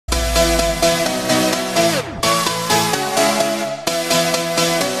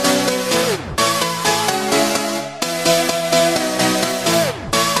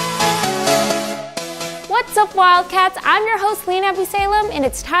Wildcats? I'm your host, Lena Abusalem, and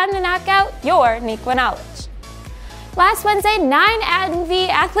it's time to knock out your NEQA knowledge. Last Wednesday, 9 NV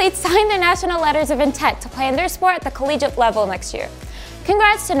athletes signed their national letters of intent to play in their sport at the collegiate level next year.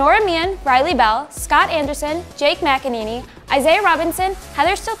 Congrats to Nora Meehan, Riley Bell, Scott Anderson, Jake McEnany, Isaiah Robinson,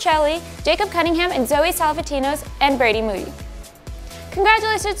 Heather Stilchelli, Jacob Cunningham, and Zoe Salvatinos, and Brady Moody.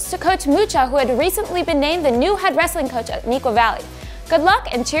 Congratulations to Coach Mucha, who had recently been named the new head wrestling coach at Neuqua Valley. Good luck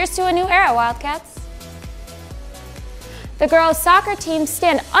and cheers to a new era, Wildcats. The girls' soccer team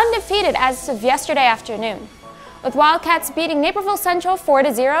stand undefeated as of yesterday afternoon. With Wildcats beating Naperville Central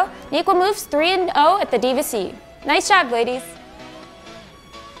 4-0, Neuqua moves 3-0 at the DVC. Nice job, ladies.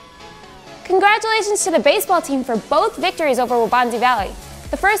 Congratulations to the baseball team for both victories over Waubonsie Valley,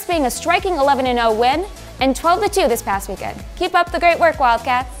 the first being a striking 11-0 win and 12-2 this past weekend. Keep up the great work,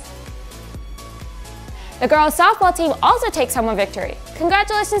 Wildcats. The girls' softball team also takes home a victory.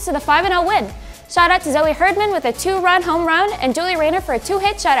 Congratulations to the 5-0 win. Shout out to Zoe Herdman with a 2-run home run and Julie Rayner for a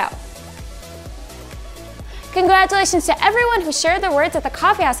 2-hit shutout. Congratulations to everyone who shared their words at the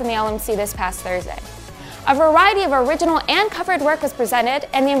coffee house in the LMC this past Thursday. A variety of original and covered work was presented,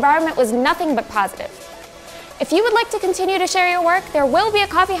 and the environment was nothing but positive. If you would like to continue to share your work, there will be a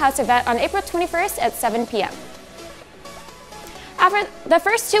coffee house event on April 21st at 7 p.m. After the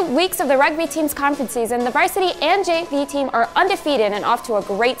first 2 weeks of the rugby team's conference season, the varsity and JV team are undefeated and off to a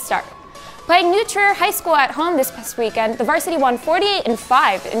great start. Playing New Trier High School at home this past weekend, the varsity won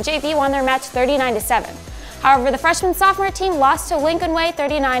 48-5 and JV won their match 39-7. However, the freshman-sophomore team lost to Lincoln Way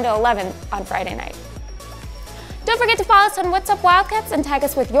 39-11 on Friday night. Don't forget to follow us on What's Up Wildcats and tag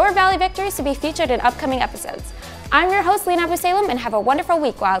us with your Valley victories to be featured in upcoming episodes. I'm your host, Lena Abusalem, and have a wonderful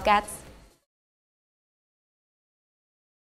week, Wildcats.